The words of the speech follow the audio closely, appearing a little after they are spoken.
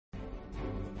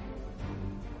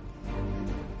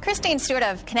Christine Stewart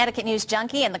of Connecticut News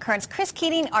Junkie and the Current's Chris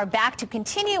Keating are back to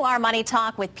continue our Money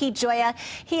Talk with Pete Gioia.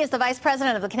 He is the Vice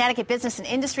President of the Connecticut Business and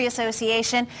Industry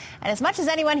Association. And as much as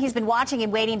anyone, he's been watching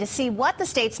and waiting to see what the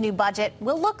state's new budget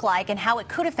will look like and how it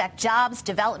could affect jobs,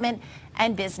 development,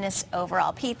 and business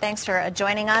overall. Pete, thanks for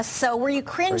joining us. So were you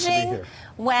cringing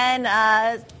when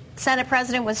Senate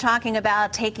President was talking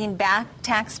about taking back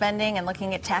tax spending and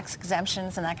looking at tax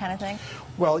exemptions and that kind of thing?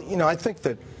 Well, you know, I think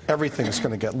that everything is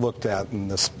going to get looked at in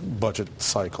this budget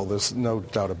cycle. There's no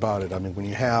doubt about it. I mean, when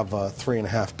you have a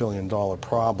 $3.5 billion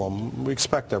problem, we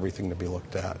expect everything to be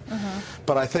looked at.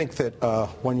 But I think that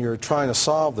when you're trying to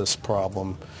solve this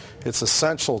problem, it's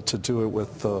essential to do it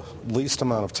with the least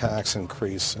amount of tax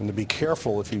increase and to be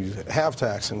careful if you have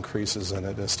tax increases in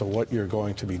it as to what you're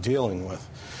going to be dealing with.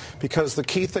 Because the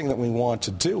key thing that we want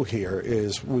to do here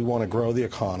is we want to grow the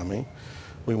economy.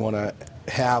 We want to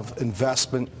have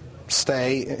investment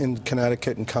stay in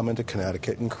Connecticut and come into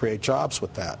Connecticut and create jobs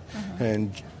with that.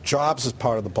 And jobs is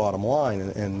part of the bottom line,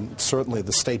 and certainly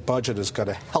the state budget has got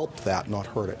to help that, not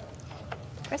hurt it.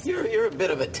 You're a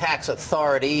bit of a tax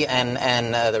authority,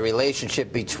 and the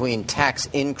relationship between tax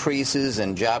increases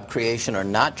and job creation or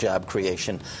not job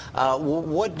creation.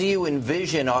 What do you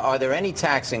envision? Are there any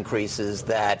tax increases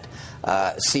that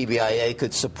CBIA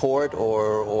could support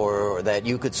or that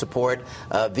you could support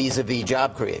vis-a-vis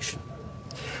job creation?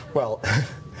 Well,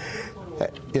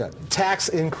 tax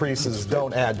increases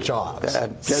don't add jobs.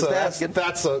 So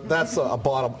that's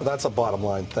a bottom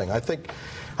line thing. I think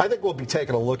we'll be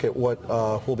taking a look at what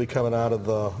will be coming out of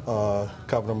the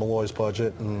Governor Malloy's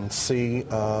budget and see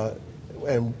how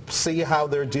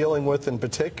they're dealing with, in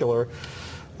particular,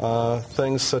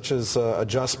 things such as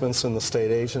adjustments in the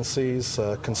state agencies,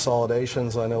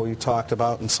 consolidations. I know he talked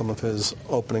about in some of his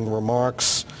opening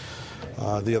remarks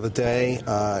the other day.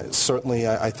 Certainly,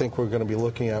 I think we're going to be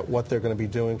looking at what they're going to be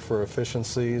doing for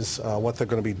efficiencies, what they're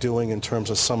going to be doing in terms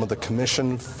of some of the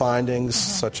commission findings,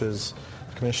 such as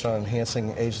the Commission on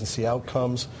Enhancing Agency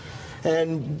Outcomes.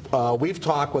 And we've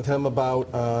talked with him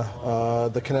about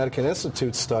the Connecticut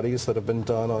Institute studies that have been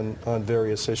done on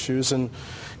various issues. And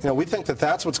we think that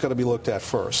that's what's going to be looked at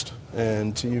first.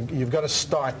 And you've got to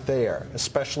start there,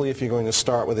 especially if you're going to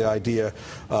start with the idea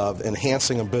of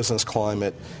enhancing a business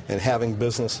climate and having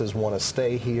businesses want to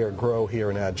stay here, grow here,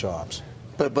 and add jobs.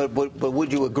 But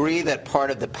would you agree that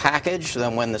part of the package,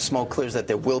 then when the smoke clears, that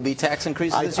there will be tax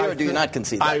increases this year, or do you not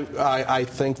concede that? I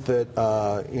think that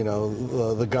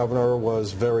the governor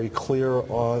was very clear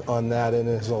on that in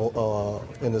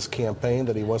his campaign,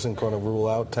 that he wasn't going to rule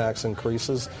out tax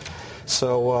increases.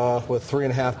 So with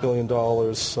 $3.5 billion,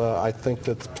 I think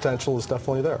that the potential is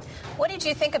definitely there. What did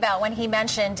you think about when he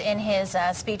mentioned in his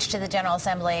speech to the General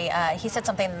Assembly, he said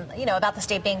something about the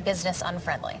state being business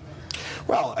unfriendly?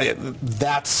 Well,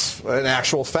 that's an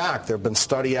actual fact. There have been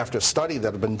study after study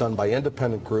that have been done by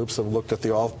independent groups that have looked at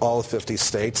all 50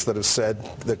 states that have said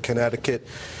that Connecticut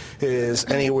is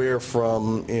anywhere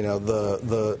from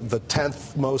the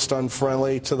 10th most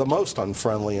unfriendly to the most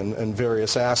unfriendly in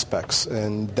various aspects,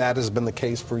 and that has been the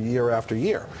case for year after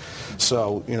year.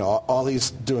 So all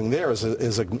he's doing there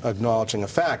is acknowledging a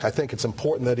fact. I think it's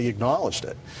important that he acknowledged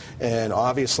it, and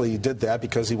obviously he did that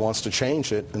because he wants to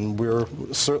change it, and we're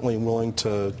certainly willing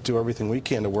to do everything we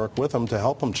can to work with him to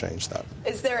help him change that.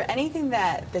 Is there anything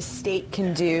that the state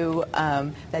can do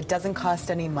that doesn't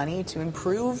cost any money to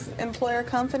improve employer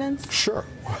confidence? Sure.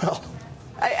 Well,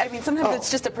 I mean, sometimes it's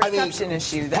just a perception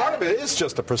issue. Part of it is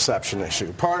just a perception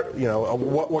issue.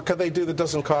 What could they do that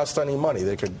doesn't cost any money?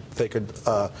 They could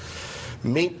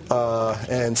meet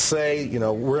and say,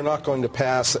 we're not going to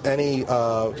pass any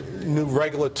new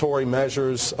regulatory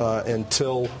measures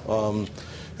until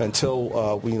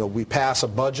we pass a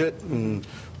budget, and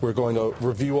we're going to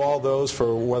review all those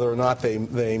for whether or not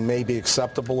they may be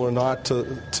acceptable or not to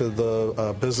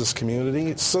the business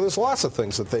community. So there's lots of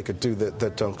things that they could do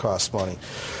that don't cost money.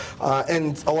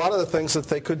 And a lot of the things that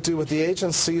they could do with the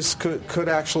agencies could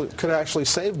actually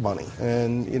save money.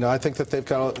 And I think that they've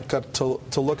got to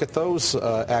look at those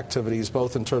activities,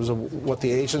 both in terms of how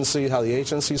the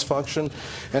agencies function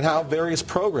and how various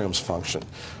programs function.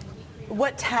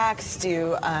 What tax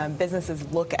do businesses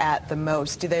look at the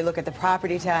most? Do they look at the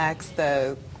property tax,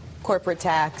 the corporate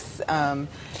tax? Do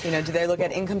they look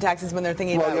at income taxes when they're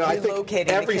thinking about relocating to Connecticut? I think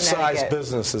every size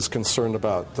business is concerned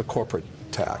about the corporate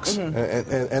tax,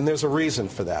 and there's a reason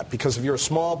for that. Because if you're a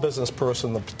small business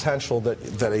person, the potential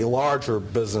that a larger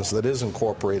business that is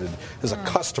incorporated is a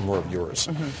customer of yours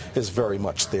is very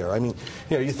much there. I mean,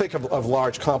 you think of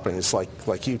large companies like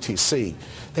UTC.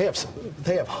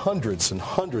 They have hundreds and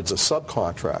hundreds of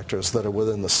subcontractors that are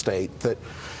within the state that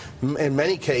in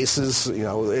many cases,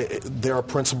 they're a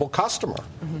principal customer.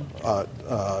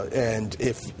 And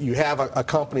if you have a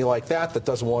company like that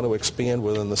doesn't want to expand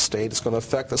within the state, it's going to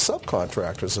affect the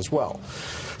subcontractors as well.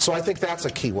 So I think that's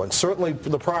a key one. Certainly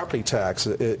the property tax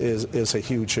is a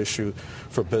huge issue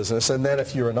for business. And then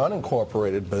if you're an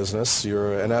unincorporated business,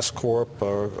 you're an S-corp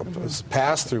or a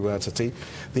pass-through entity,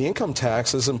 the income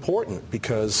tax is important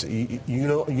because you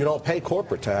don't pay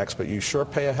corporate tax, but you sure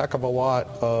pay a heck of a lot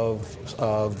of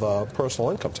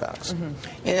personal income tax.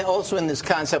 And also in this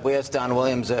concept, we asked Don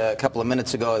Williams a couple of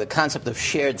minutes ago, the concept of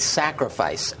shared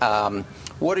sacrifice.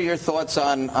 What are your thoughts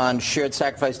on shared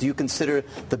sacrifice? Do you consider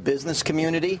the business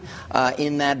community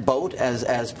in that boat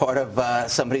as part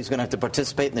of somebody who's going to have to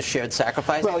participate in the shared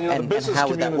sacrifice? Well, the business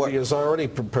community is already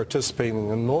participating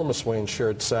in an enormous way in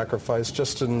shared sacrifice,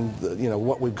 just in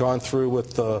what we've gone through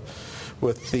with the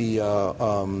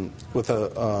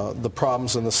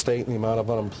problems in the state and the amount of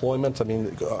unemployment. I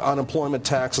mean, unemployment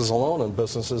taxes alone in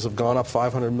businesses have gone up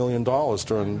 $500 million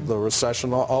during the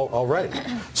recession already.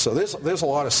 So there's a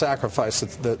lot of sacrifice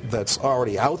that's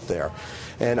already out there.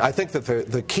 And I think that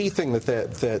the key thing that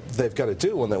they've got to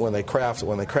do when they craft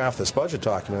this budget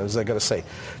document is they've got to say,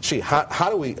 gee, how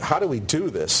do we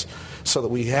do this so that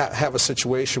we have a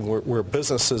situation where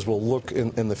businesses will look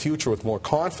in the future with more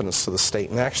confidence to the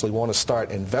state and actually want to start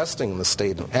investing in the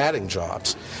state and adding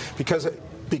jobs,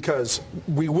 because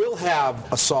we will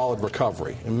have a solid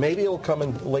recovery, and maybe it'll come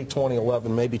in late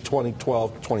 2011, maybe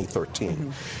 2012,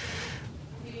 2013.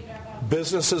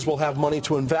 Businesses will have money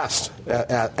to invest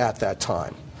at that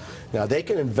time. Now, they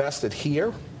can invest it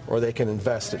here, or they can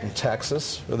invest it in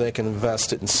Texas, or they can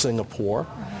invest it in Singapore.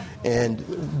 And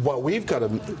what we've got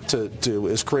to do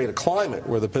is create a climate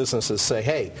where the businesses say,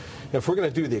 hey, if we're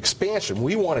going to do the expansion,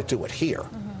 we want to do it here.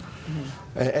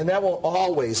 And that won't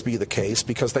always be the case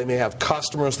because they may have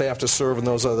customers they have to serve in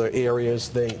those other areas.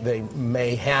 They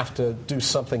may have to do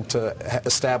something to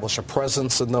establish a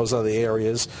presence in those other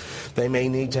areas. They may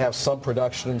need to have some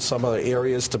production in some other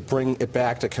areas to bring it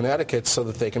back to Connecticut so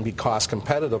that they can be cost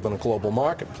competitive in a global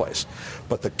marketplace.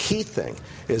 But the key thing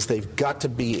is they've got to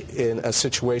be in a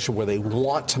situation where they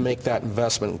want to make that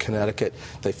investment in Connecticut.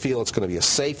 They feel it's going to be a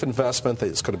safe investment, that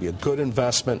it's going to be a good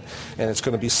investment, and it's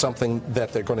going to be something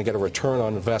that they're going to get a return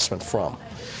on investment from.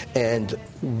 And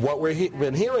what we've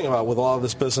been hearing about with all of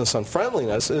this business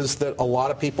unfriendliness is that a lot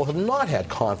of people have not had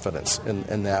confidence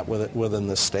in that within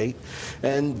the state,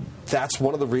 and that's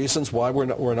one of the reasons why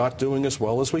we're not doing as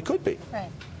well as we could be. Right.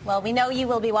 Well, we know you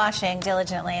will be watching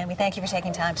diligently, and we thank you for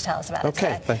taking time to tell us about it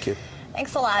today. Okay, thank you.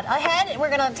 Thanks a lot. Ahead, we're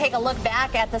going to take a look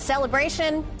back at the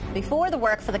celebration before the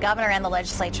work for the governor and the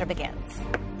legislature begins.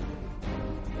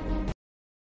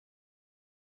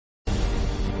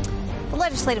 The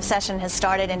legislative session has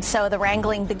started, and so the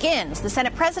wrangling begins. The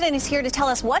Senate president is here to tell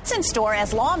us what's in store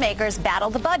as lawmakers battle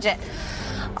the budget.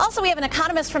 Also, we have an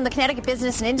economist from the Connecticut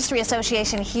Business and Industry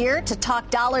Association here to talk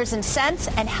dollars and cents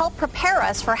and help prepare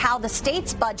us for how the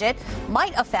state's budget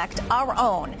might affect our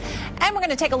own. And we're going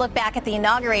to take a look back at the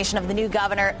inauguration of the new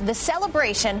governor, the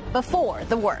celebration before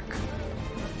the work.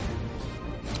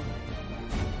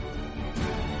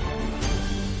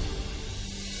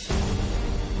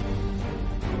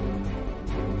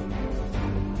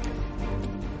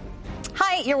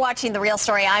 Hi, you're watching The Real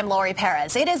Story. I'm Lori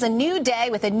Perez. It is a new day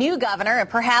with a new governor and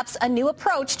perhaps a new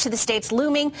approach to the state's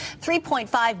looming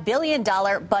 $3.5 billion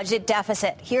budget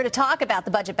deficit. Here to talk about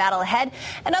the budget battle ahead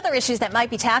and other issues that might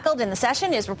be tackled in the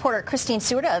session is reporter Christine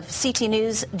Suda of CT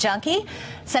News Junkie,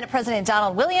 Senate President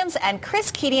Donald Williams, and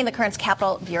Chris Keating, the Current's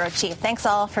Capitol Bureau Chief. Thanks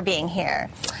all for being here.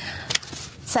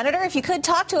 Senator, if you could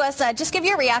talk to us, just give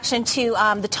your reaction to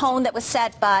the tone that was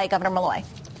set by Governor Malloy.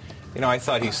 I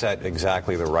thought he set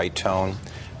exactly the right tone.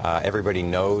 Everybody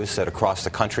knows that across the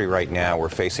country right now we're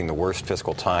facing the worst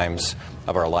fiscal times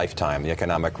of our lifetime. The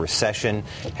economic recession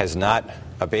has not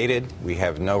abated. We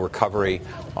have no recovery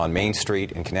on Main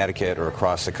Street in Connecticut or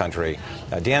across the country.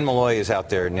 Dan Malloy is out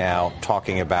there now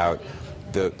talking about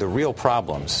the real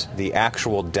problems, the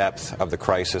actual depth of the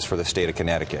crisis for the state of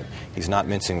Connecticut. He's not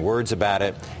mincing words about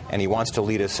it, and he wants to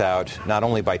lead us out not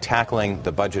only by tackling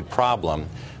the budget problem,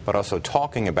 but also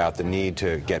talking about the need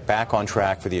to get back on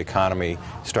track for the economy,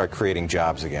 start creating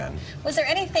jobs again. Was there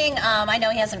anything, I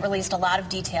know he hasn't released a lot of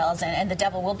details, and the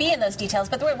devil will be in those details,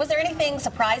 but was there anything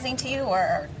surprising to you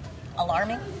or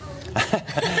alarming?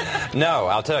 No,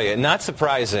 I'll tell you, not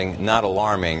surprising, not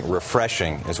alarming,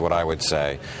 refreshing is what I would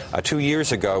say. 2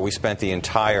 years ago, we spent the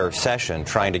entire session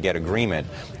trying to get agreement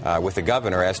with the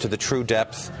governor as to the true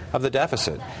depth of the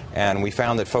deficit. And we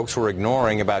found that folks were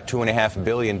ignoring about $2.5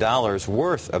 billion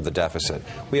worth of the deficit.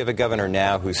 We have a governor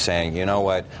now who's saying, you know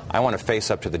what, I want to face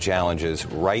up to the challenges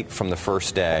right from the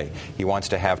first day. He wants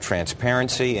to have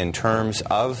transparency in terms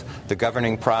of the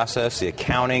governing process, the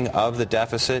accounting of the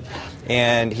deficit,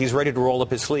 and he's ready to roll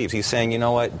up his sleeves. He's saying, you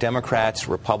know what, Democrats,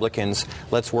 Republicans,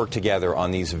 let's work together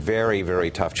on these very, very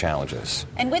tough challenges.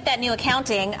 And with that new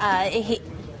accounting,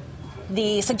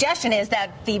 the suggestion is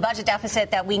that the budget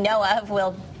deficit that we know of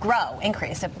will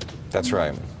increase. That's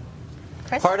right.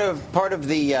 Chris? Part of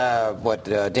the what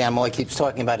Dan Malloy keeps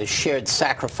talking about is shared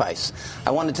sacrifice.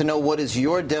 I wanted to know, what is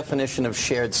your definition of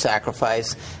shared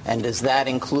sacrifice, and does that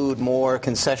include more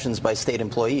concessions by state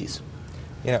employees?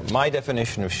 You know, my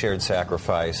definition of shared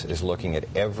sacrifice is looking at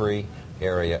every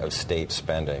area of state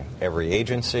spending, every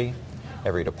agency,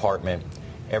 every department,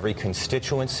 every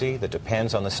constituency that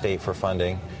depends on the state for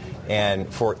funding,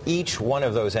 and for each one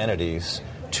of those entities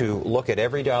to look at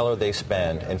every dollar they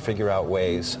spend and figure out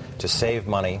ways to save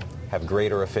money, have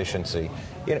greater efficiency.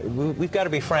 You know, we've got to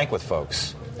be frank with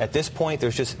folks. At this point,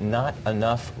 there's just not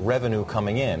enough revenue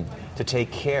coming in to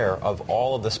take care of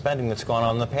all of the spending that's gone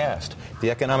on in the past.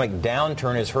 The economic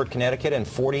downturn has hurt Connecticut and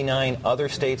 49 other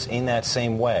states in that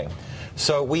same way.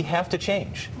 So we have to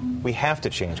change. We have to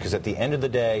change, because at the end of the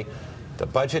day, the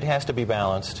budget has to be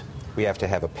balanced. We have to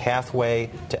have a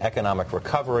pathway to economic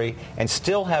recovery and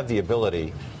still have the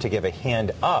ability to give a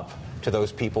hand up to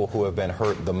those people who have been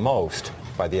hurt the most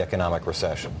by the economic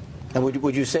recession. And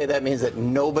would you say that means that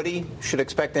nobody should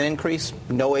expect an increase?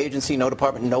 No agency, no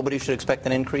department, nobody should expect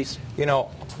an increase? You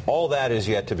know, all that is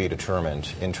yet to be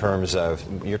determined in terms of,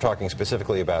 you're talking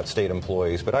specifically about state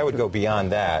employees, but I would go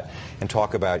beyond that and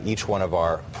talk about each one of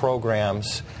our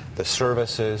programs, the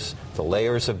services, the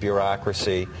layers of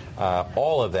bureaucracy.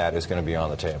 All of that is going to be on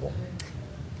the table.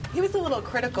 He was a little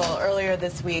critical earlier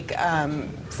this week,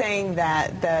 saying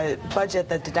that the budget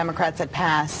that the Democrats had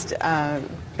passed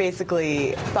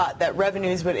basically thought that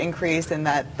revenues would increase and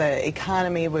that the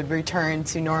economy would return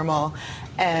to normal,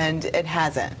 and it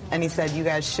hasn't. And he said you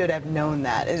guys should have known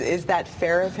that. Is that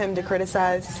fair of him to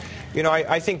criticize? You know,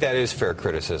 I think that is fair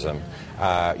criticism.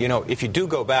 You know, if you do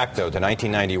go back, though, to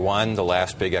 1991, the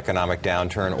last big economic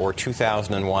downturn, or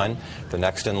 2001, the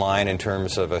next in line in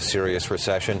terms of a serious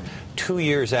recession, 2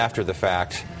 years after the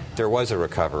fact, there was a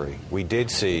recovery. We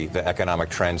did see the economic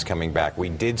trends coming back. We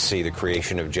did see the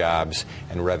creation of jobs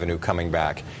and revenue coming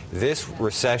back. This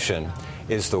recession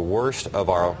is the worst of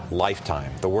our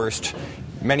lifetime, the worst,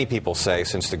 many people say,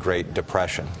 since the Great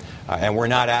Depression. And we're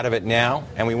not out of it now,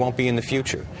 and we won't be in the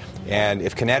future. And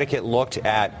if Connecticut looked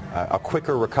at a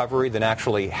quicker recovery than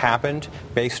actually happened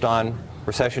based on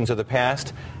recessions of the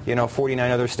past, you know,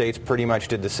 49 other states pretty much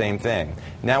did the same thing.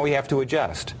 Now we have to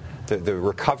adjust. The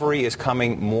recovery is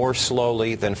coming more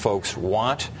slowly than folks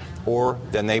want or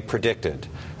than they predicted.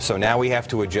 So now we have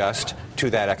to adjust to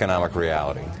that economic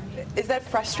reality. Is that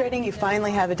frustrating? You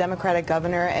finally have a Democratic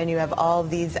governor and you have all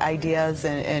these ideas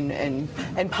and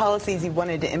policies you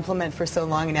wanted to implement for so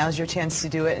long, and now's your chance to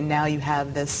do it, and now you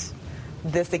have this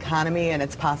economy and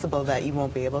it's possible that you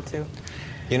won't be able to?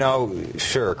 You know,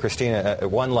 sure, Christina, at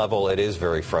one level it is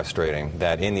very frustrating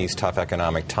that in these tough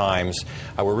economic times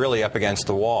we're really up against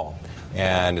the wall.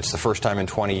 And it's the first time in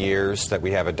 20 years that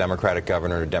we have a Democratic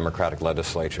governor and a Democratic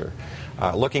legislature.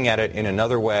 Looking at it in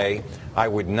another way, I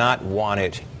would not want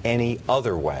it any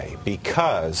other way,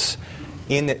 because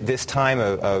in this time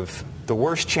of the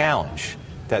worst challenge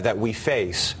that we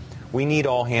face, we need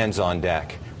all hands on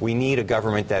deck. We need a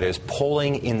government that is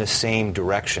pulling in the same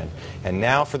direction. And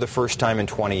now, for the first time in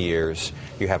 20 years,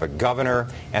 you have a governor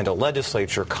and a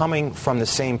legislature coming from the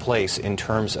same place in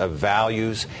terms of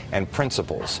values and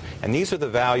principles. And these are the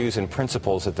values and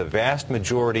principles that the vast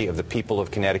majority of the people of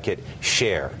Connecticut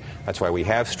share. That's why we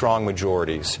have strong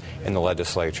majorities in the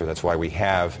legislature. That's why we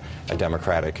have a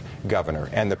Democratic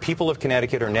governor. And the people of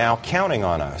Connecticut are now counting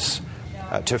on us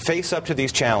to face up to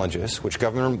these challenges, which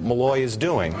Governor Malloy is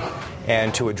doing,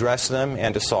 and to address them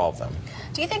and to solve them.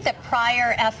 Do you think that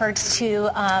prior efforts to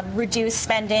reduce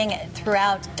spending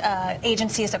throughout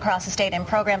agencies across the state and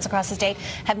programs across the state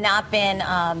have not been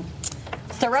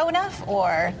thorough enough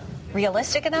or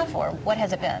realistic enough, or what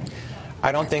has it been?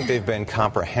 I don't think they've been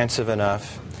comprehensive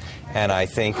enough, and I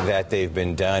think that they've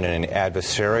been done in an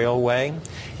adversarial way.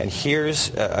 And here's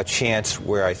a chance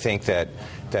where I think that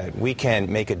we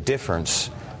can make a difference,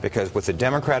 because with a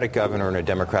Democratic governor and a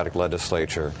Democratic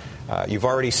legislature, you've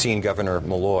already seen Governor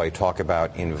Malloy talk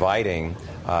about inviting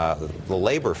the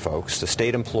labor folks, the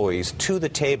state employees, to the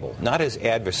table, not as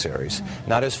adversaries,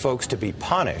 not as folks to be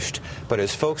punished, but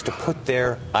as folks to put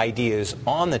their ideas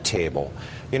on the table.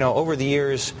 You know, over the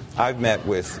years, I've met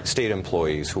with state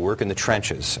employees who work in the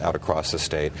trenches out across the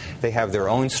state. They have their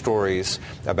own stories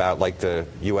about, like, the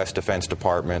U.S. Defense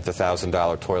Department, the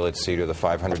 $1,000 toilet seat or the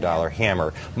 $500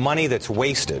 hammer, money that's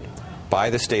wasted by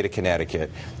the state of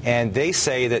Connecticut, and they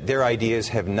say that their ideas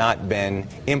have not been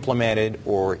implemented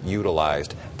or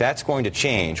utilized. That's going to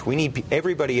change. We need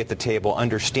everybody at the table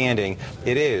understanding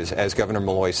it is, as Governor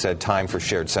Malloy said, time for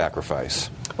shared sacrifice.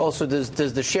 Also, does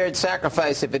the shared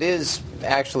sacrifice, if it is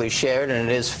actually shared and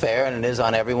it is fair and it is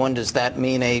on everyone, does that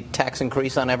mean a tax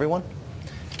increase on everyone?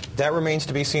 That remains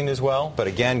to be seen as well. But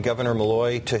again, Governor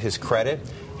Malloy, to his credit,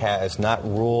 has not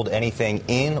ruled anything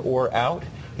in or out.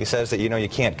 He says that, you know, you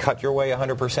can't cut your way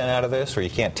 100% out of this, or you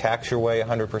can't tax your way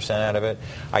 100% out of it.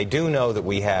 I do know that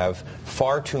we have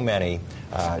far too many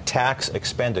tax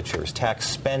expenditures, tax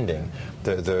spending,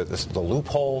 the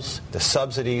loopholes, the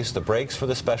subsidies, the breaks for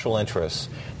the special interests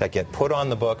that get put on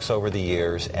the books over the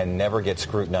years and never get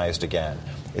scrutinized again.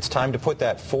 It's time to put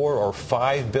that $4 or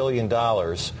 $5 billion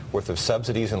worth of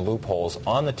subsidies and loopholes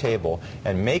on the table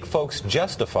and make folks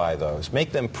justify those,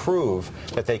 make them prove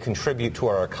that they contribute to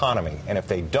our economy. And if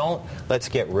they don't, let's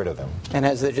get rid of them. And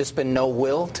has there just been no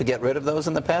will to get rid of those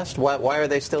in the past? Why are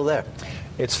they still there?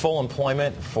 It's full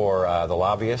employment for the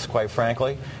lobbyists, quite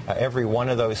frankly. Every one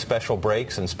of those special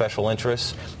breaks and special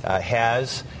interests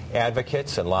has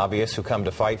advocates and lobbyists who come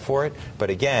to fight for it. But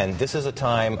again, this is a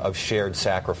time of shared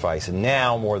sacrifice.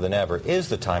 Now, more than ever, is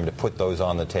the time to put those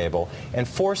on the table and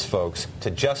force folks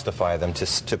to justify them,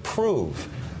 to prove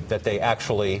that they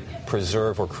actually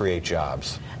preserve or create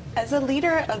jobs. As a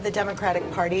leader of the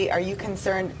Democratic Party, are you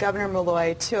concerned? Governor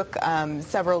Malloy took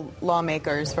several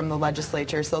lawmakers from the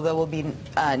legislature, so there will be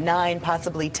 9,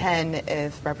 possibly 10,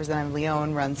 if Representative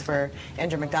Leone runs for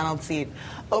Andrew McDonald's seat,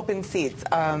 open seats.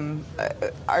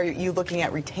 Are you looking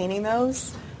at retaining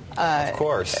those? Of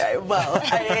course. Well,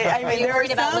 I mean, there are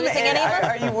some.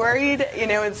 Are you worried? You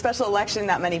know, in special election,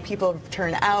 not many people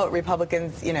turn out.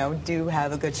 Republicans, you know, do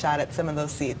have a good shot at some of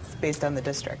those seats based on the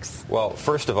districts. Well,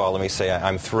 first of all, let me say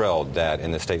I'm thrilled that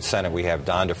in the state Senate we have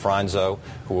Don DeFranzo,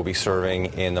 who will be serving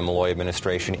in the Malloy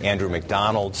administration, Andrew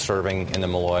McDonald serving in the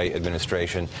Malloy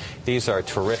administration. These are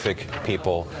terrific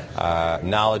people,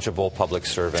 knowledgeable public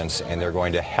servants, and they're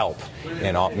going to help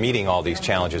in meeting all these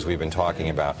challenges we've been talking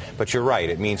about. But you're right.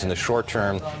 It means in the short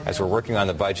term, as we're working on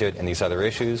the budget and these other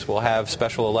issues, we'll have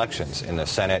special elections in the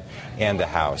Senate and the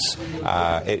House.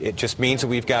 It just means that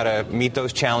we've got to meet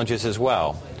those challenges as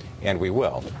well, and we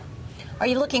will. Are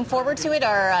you looking forward to it,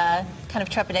 or kind of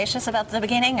trepidatious about the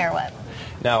beginning, or what?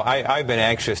 No, I've been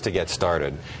anxious to get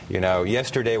started. You know,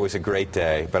 yesterday was a great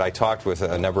day, but I talked with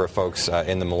a number of folks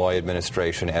in the Malloy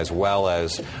administration as well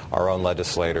as our own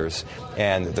legislators,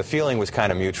 and the feeling was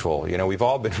kind of mutual. You know, we've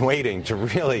all been waiting to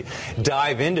really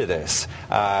dive into this.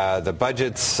 The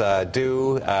budget's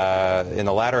due in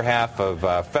the latter half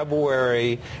of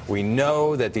February. We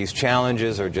know that these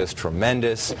challenges are just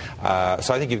tremendous. So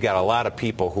I think you've got a lot of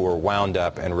people who are wound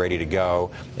up and ready to go,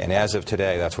 and as of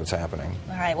today, that's what's happening.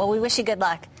 All right. Well, we wish you good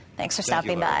luck. Thanks for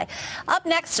stopping by. Up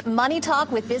next, Money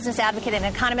Talk with business advocate and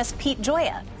economist Pete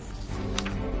Gioia.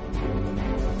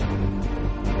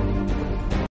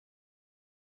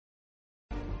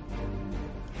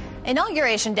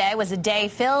 Inauguration Day was a day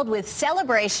filled with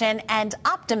celebration and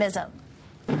optimism.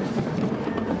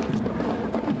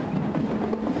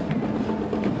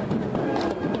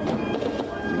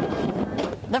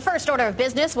 The first order of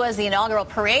business was the inaugural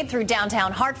parade through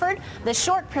downtown Hartford. The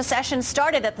short procession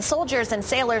started at the Soldiers and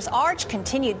Sailors Arch,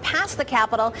 continued past the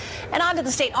Capitol, and onto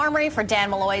the State Armory for Dan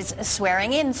Malloy's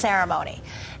swearing-in ceremony.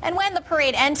 And when the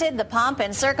parade ended, the pomp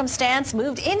and circumstance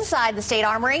moved inside the State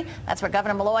Armory. That's where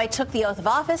Governor Malloy took the oath of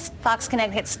office. Fox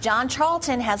Connecticut's John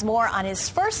Charlton has more on his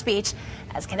first speech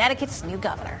as Connecticut's new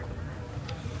governor.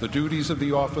 The duties of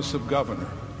the office of governor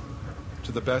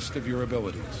to the best of your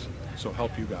abilities. So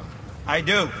help you God. I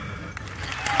do.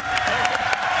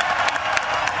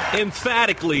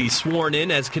 Emphatically sworn in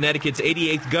as Connecticut's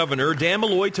 88th governor, Dan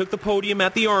Malloy took the podium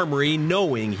at the Armory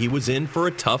knowing he was in for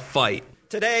a tough fight.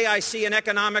 Today I see an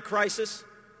economic crisis,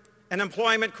 an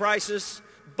employment crisis,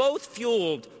 both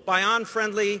fueled by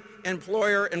unfriendly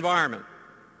employer environment,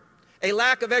 a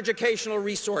lack of educational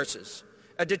resources,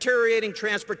 a deteriorating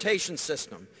transportation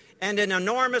system, and an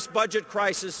enormous budget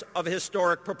crisis of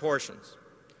historic proportions,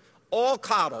 all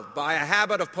coddled by a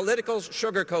habit of political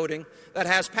sugarcoating that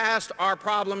has passed our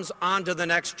problems on to the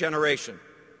next generation.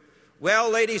 Well,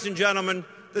 ladies and gentlemen,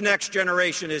 the next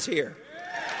generation is here.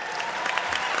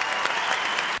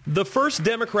 The first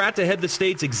Democrat to head the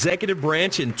state's executive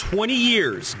branch in 20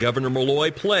 years, Governor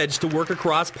Malloy pledged to work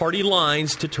across party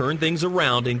lines to turn things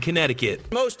around in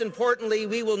Connecticut. Most importantly,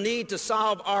 we will need to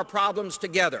solve our problems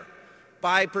together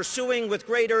by pursuing with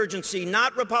great urgency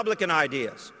not Republican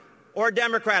ideas or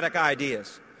Democratic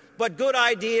ideas, but good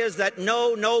ideas that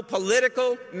know no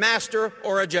political master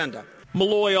or agenda.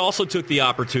 Malloy also took the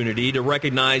opportunity to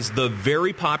recognize the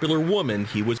very popular woman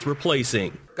he was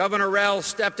replacing. Governor Rell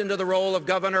stepped into the role of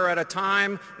governor at a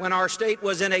time when our state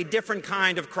was in a different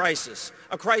kind of crisis,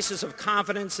 a crisis of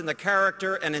confidence in the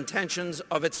character and intentions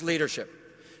of its leadership.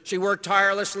 She worked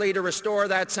tirelessly to restore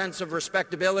that sense of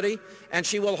respectability, and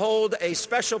she will hold a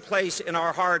special place in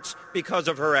our hearts because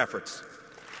of her efforts.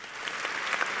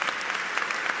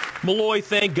 Malloy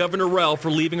thanked Governor Rell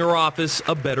for leaving her office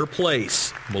a better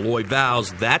place. Malloy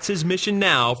vows that's his mission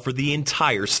now for the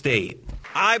entire state.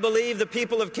 I believe the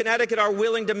people of Connecticut are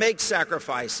willing to make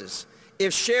sacrifices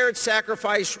if shared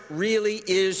sacrifice really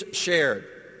is shared,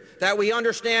 that we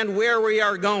understand where we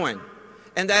are going,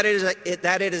 and that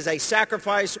it is a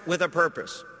sacrifice with a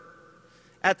purpose.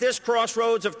 At this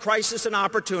crossroads of crisis and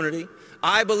opportunity,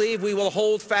 I believe we will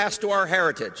hold fast to our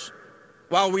heritage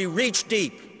while we reach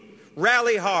deep,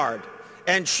 rally hard,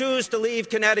 and choose to leave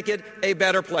Connecticut a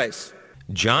better place.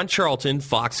 John Charlton,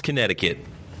 Fox, Connecticut.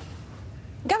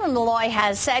 Governor Malloy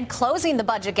has said closing the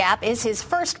budget gap is his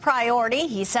first priority.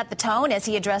 He set the tone as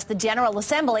he addressed the General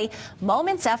Assembly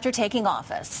moments after taking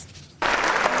office.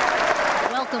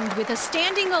 Welcomed with a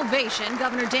standing ovation,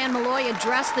 Governor Dan Malloy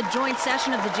addressed the joint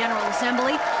session of the General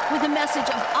Assembly with a message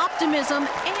of optimism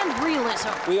and realism.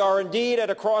 We are indeed at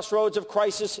a crossroads of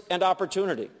crisis and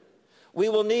opportunity. We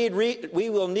will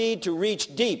need to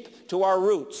reach deep to our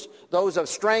roots, those of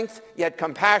strength, yet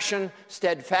compassion,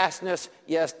 steadfastness,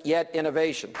 yet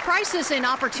innovation. Crisis and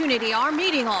opportunity are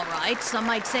meeting all right. Some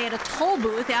might say at a toll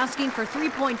booth asking for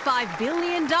 $3.5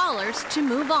 billion to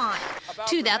move on.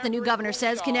 To that, the new governor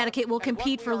says Connecticut will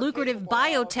compete for lucrative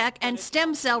biotech and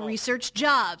stem cell research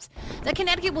jobs. That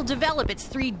Connecticut will develop its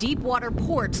 3 deep-water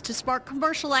ports to spark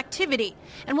commercial activity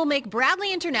and will make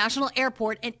Bradley International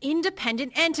Airport an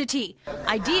independent entity.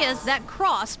 Ideas that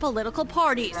cross political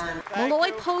parties.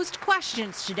 Malloy posed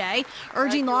questions today,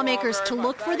 urging lawmakers to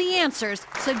look for the answers,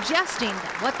 suggesting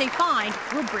that what they find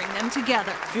will bring them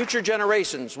together. Future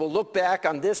generations will look back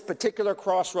on this particular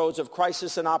crossroads of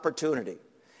crisis and opportunity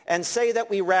and say that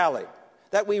we rallied,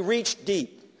 that we reached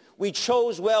deep. We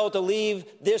chose well to leave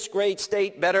this great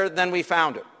state better than we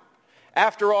found it.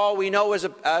 After all, we know as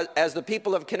the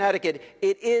people of Connecticut,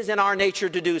 it is in our nature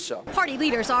to do so. Party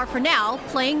leaders are, for now,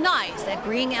 playing nice,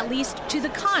 agreeing at least to the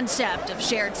concept of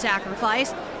shared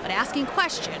sacrifice, but asking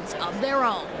questions of their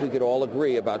own. We could all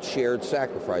agree about shared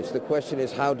sacrifice. The question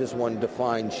is, how does one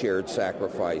define shared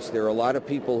sacrifice? There are a lot of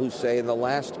people who say in the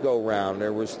last go-round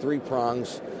there was 3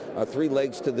 prongs, 3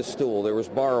 legs to the stool. There was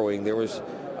borrowing, there was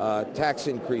tax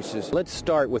increases. Let's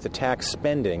start with the tax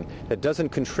spending that doesn't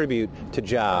contribute to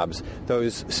jobs.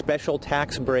 Those special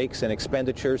tax breaks and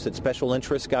expenditures that special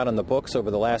interests got on the books over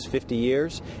the last 50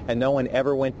 years, and no one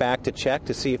ever went back to check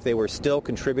to see if they were still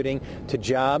contributing to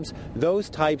jobs. Those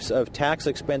types of tax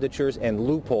expenditures and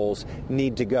loopholes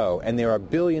need to go, and there are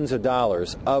billions of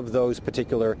dollars of those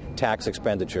particular tax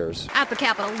expenditures. At the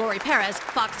Capitol, Lori Perez,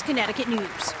 Fox Connecticut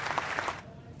News.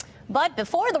 But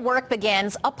before the work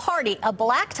begins, a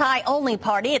black tie only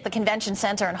party at the Convention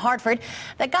Center in Hartford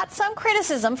that got some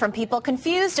criticism from people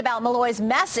confused about Malloy's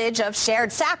message of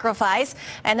shared sacrifice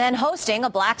and then hosting a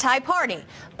black tie party.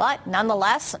 But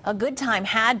nonetheless, a good time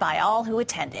had by all who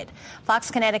attended.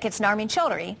 Fox Connecticut's Narmin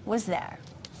Chaudhary was there.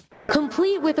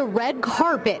 Complete with a red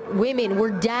carpet, women were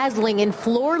dazzling in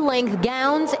floor-length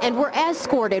gowns and were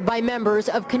escorted by members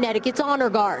of Connecticut's Honor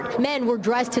Guard. Men were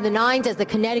dressed to the nines as the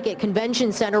Connecticut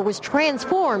Convention Center was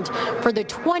transformed for the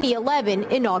 2011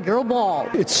 inaugural ball.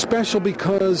 It's special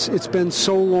because it's been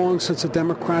so long since a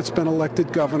Democrat's been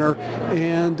elected governor,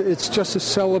 and it's just a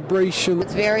celebration.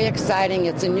 It's very exciting.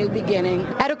 It's a new beginning.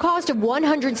 At a cost of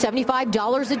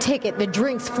 $175 a ticket, the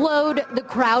drinks flowed, the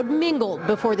crowd mingled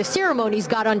before the ceremonies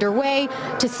got underway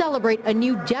to celebrate a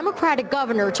new Democratic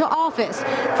governor to office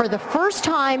for the first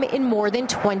time in more than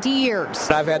 20 years.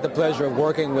 I've had the pleasure of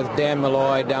working with Dan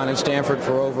Malloy down in Stamford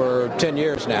for over 10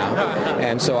 years now,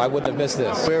 and so I wouldn't have missed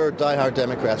this. We're diehard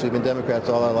Democrats. We've been Democrats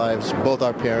all our lives, both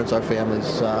our parents, our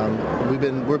families.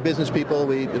 We're business people.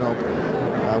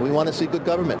 We want to see good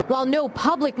government. While no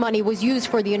public money was used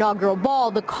for the inaugural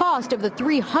ball, the cost of the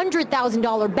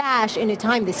 $300,000 bash in a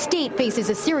time the state faces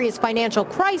a serious financial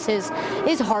crisis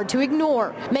is hard to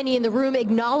ignore. Many in the room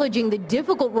acknowledging the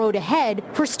difficult road ahead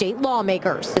for state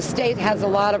lawmakers. The state has a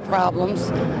lot of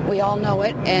problems. We all know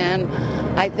it, and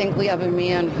I think we have a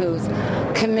man who's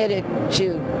committed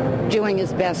to doing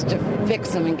his best to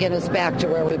fix them and get us back to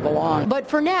where we belong. But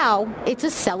for now, it's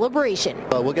a celebration.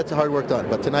 We'll get the hard work done,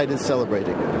 but tonight is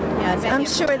celebrating. Yes, I'm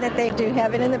sure that they do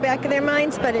have it in the back of their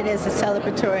minds, but it is a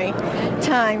celebratory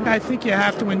time. I think you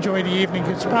have to enjoy the evening.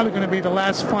 It's probably going to be the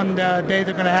last fun day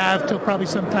they're going to have till probably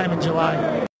sometime in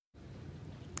July.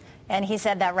 And he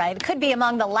said that right. It could be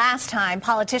among the last time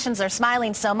politicians are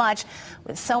smiling so much,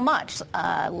 with so much,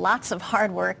 lots of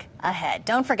hard work ahead.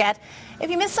 Don't forget,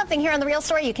 if you missed something here on The Real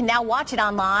Story, you can now watch it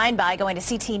online by going to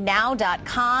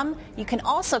ctnow.com. You can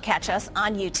also catch us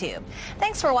on YouTube.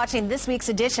 Thanks for watching this week's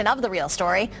edition of The Real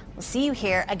Story. We'll see you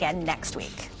here again next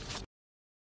week.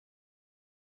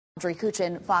 Audrey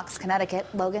Kuchin, Fox, Connecticut.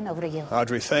 Logan, over to you.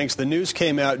 Audrey, thanks. The news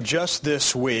came out just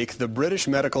this week. The British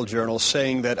Medical Journal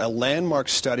saying that a landmark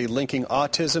study linking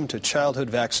autism to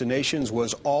childhood vaccinations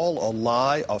was all a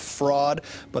lie, a fraud.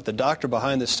 But the doctor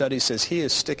behind the study says he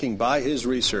is sticking by his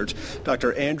research.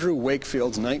 Dr. Andrew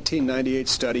Wakefield's 1998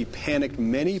 study panicked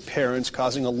many parents,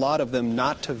 causing a lot of them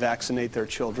not to vaccinate their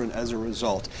children as a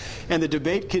result. And the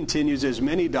debate continues as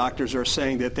many doctors are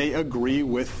saying that they agree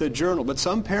with the journal. But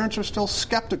some parents are still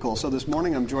skeptical. So this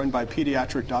morning I'm joined by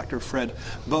pediatric Dr. Fred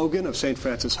Bogan of St.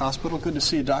 Francis Hospital. Good to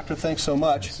see you, Doctor. Thanks so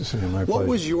much. Nice to see you. My what pleasure.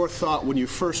 was your thought when you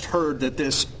first heard that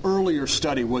this earlier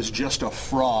study was just a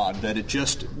fraud, that it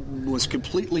just was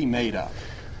completely made up?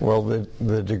 Well,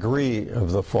 the degree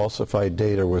of the falsified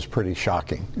data was pretty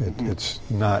shocking. It's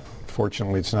not,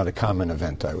 fortunately, it's not a common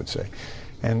event, I would say.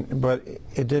 But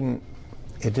it didn't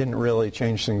really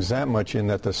change things that much in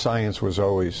that the science was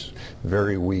always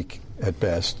very weak at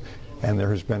best. And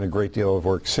there has been a great deal of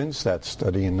work since that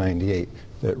study in '98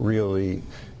 that really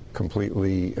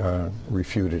completely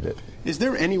refuted it. Is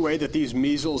there any way that these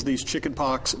measles, these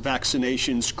chickenpox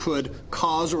vaccinations could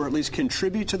cause or at least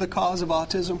contribute to the cause of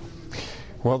autism?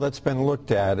 Well, that's been looked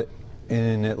at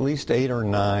in at least 8 or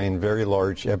 9 very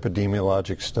large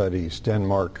epidemiologic studies.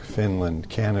 Denmark, Finland,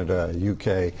 Canada,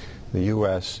 UK, the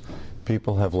US.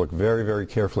 People have looked very, very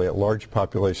carefully at large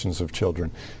populations of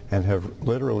children and have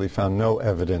literally found no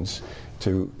evidence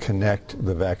to connect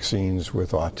the vaccines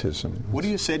with autism. What do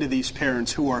you say to these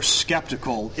parents who are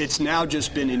skeptical? It's now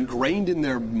just been ingrained in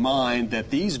their mind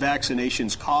that these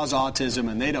vaccinations cause autism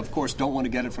and they, of course, don't want to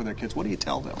get it for their kids. What do you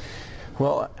tell them?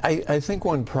 Well, I think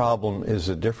one problem is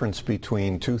the difference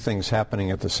between two things happening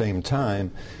at the same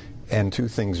time and two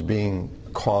things being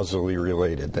causally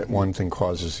related, that one thing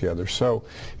causes the other. So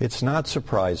it's not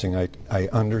surprising. I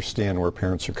understand where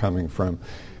parents are coming from.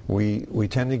 We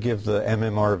tend to give the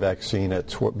MMR vaccine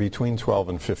at between 12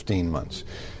 and 15 months.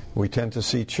 We tend to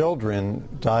see children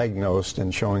diagnosed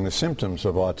and showing the symptoms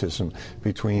of autism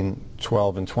between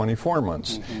 12 and 24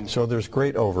 months. Mm-hmm. So there's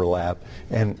great overlap,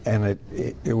 and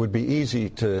it would be easy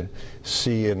to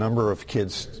see a number of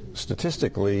kids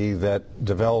statistically that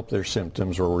developed their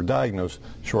symptoms or were diagnosed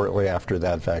shortly after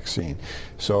that vaccine.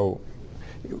 So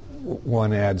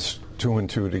one adds 2 and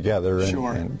 2 together.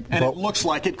 Sure. And it looks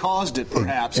like it caused it,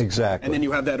 perhaps. Exactly. And then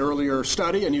you have that earlier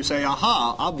study, and you say,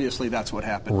 aha, obviously that's what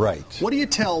happened. Right. What do you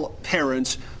tell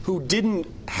parents who didn't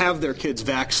have their kids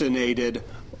vaccinated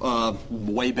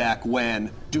way back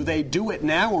when? Do they do it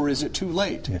now, or is it too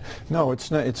late? Yeah. No, it's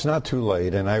not too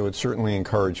late, and I would certainly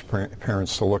encourage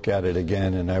parents to look at it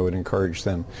again, and I would encourage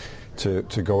them to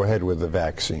go ahead with the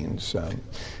vaccines.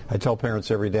 I tell parents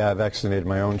every day I vaccinated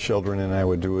my own children, and I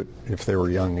would do it if they were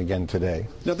young again today.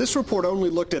 Now, this report only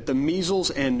looked at the measles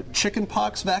and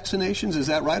chickenpox vaccinations, is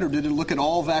that right? Or did it look at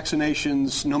all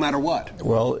vaccinations no matter what?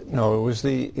 Well, no, it was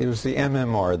the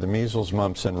MMR, the measles,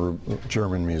 mumps, and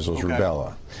German measles, okay.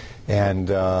 Rubella. And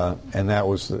that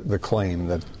was the claim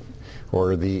that,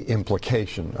 or the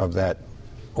implication of that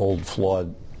old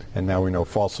flawed, and now we know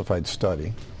falsified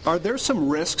study. Are there some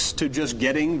risks to just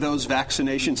getting those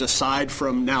vaccinations aside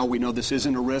from, now we know this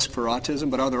isn't a risk for autism,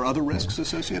 but are there other risks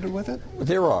associated with it?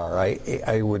 There are.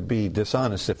 I would be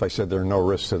dishonest if I said there are no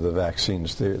risks to the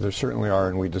vaccines. There certainly are,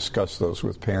 and we discuss those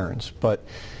with parents. But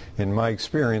in my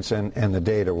experience, and the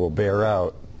data will bear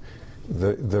out,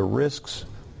 the risks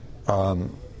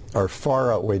are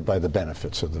far outweighed by the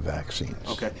benefits of the vaccines.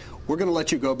 Okay. We're going to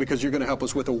let you go because you're going to help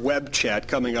us with a web chat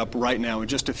coming up right now in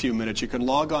just a few minutes. You can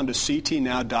log on to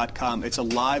ctnow.com. It's a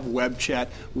live web chat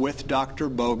with Dr.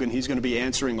 Bogan. He's going to be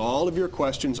answering all of your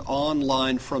questions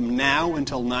online from now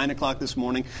until 9 o'clock this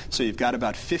morning. So you've got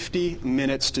about 50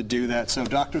 minutes to do that. So,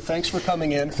 Doctor, thanks for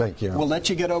coming in. Thank you. We'll let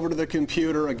you get over to the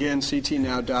computer. Again,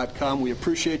 ctnow.com. We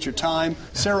appreciate your time.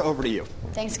 Sarah, over to you.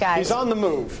 Thanks, guys. He's on the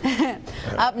move.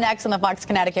 Up next on the Fox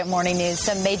Connecticut Morning News,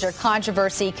 some major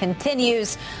controversy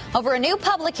continues over over a new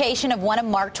publication of one of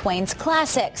Mark Twain's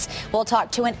classics. We'll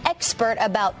talk to an expert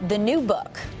about the new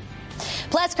book.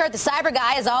 Plus, Kurt the Cyber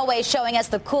Guy is always showing us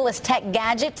the coolest tech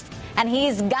gadgets, and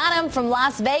he's got them from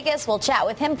Las Vegas. We'll chat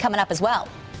with him coming up as well.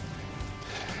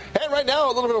 And right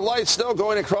now, a little bit of light snow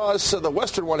going across the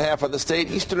western one half of the state.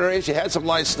 Eastern areas, you had some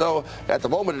light snow. At the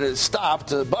moment, it has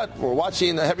stopped, but we're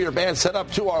watching the heavier band set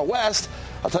up to our west.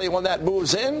 I'll tell you when that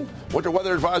moves in. Winter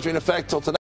weather advisory in effect till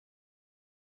tonight.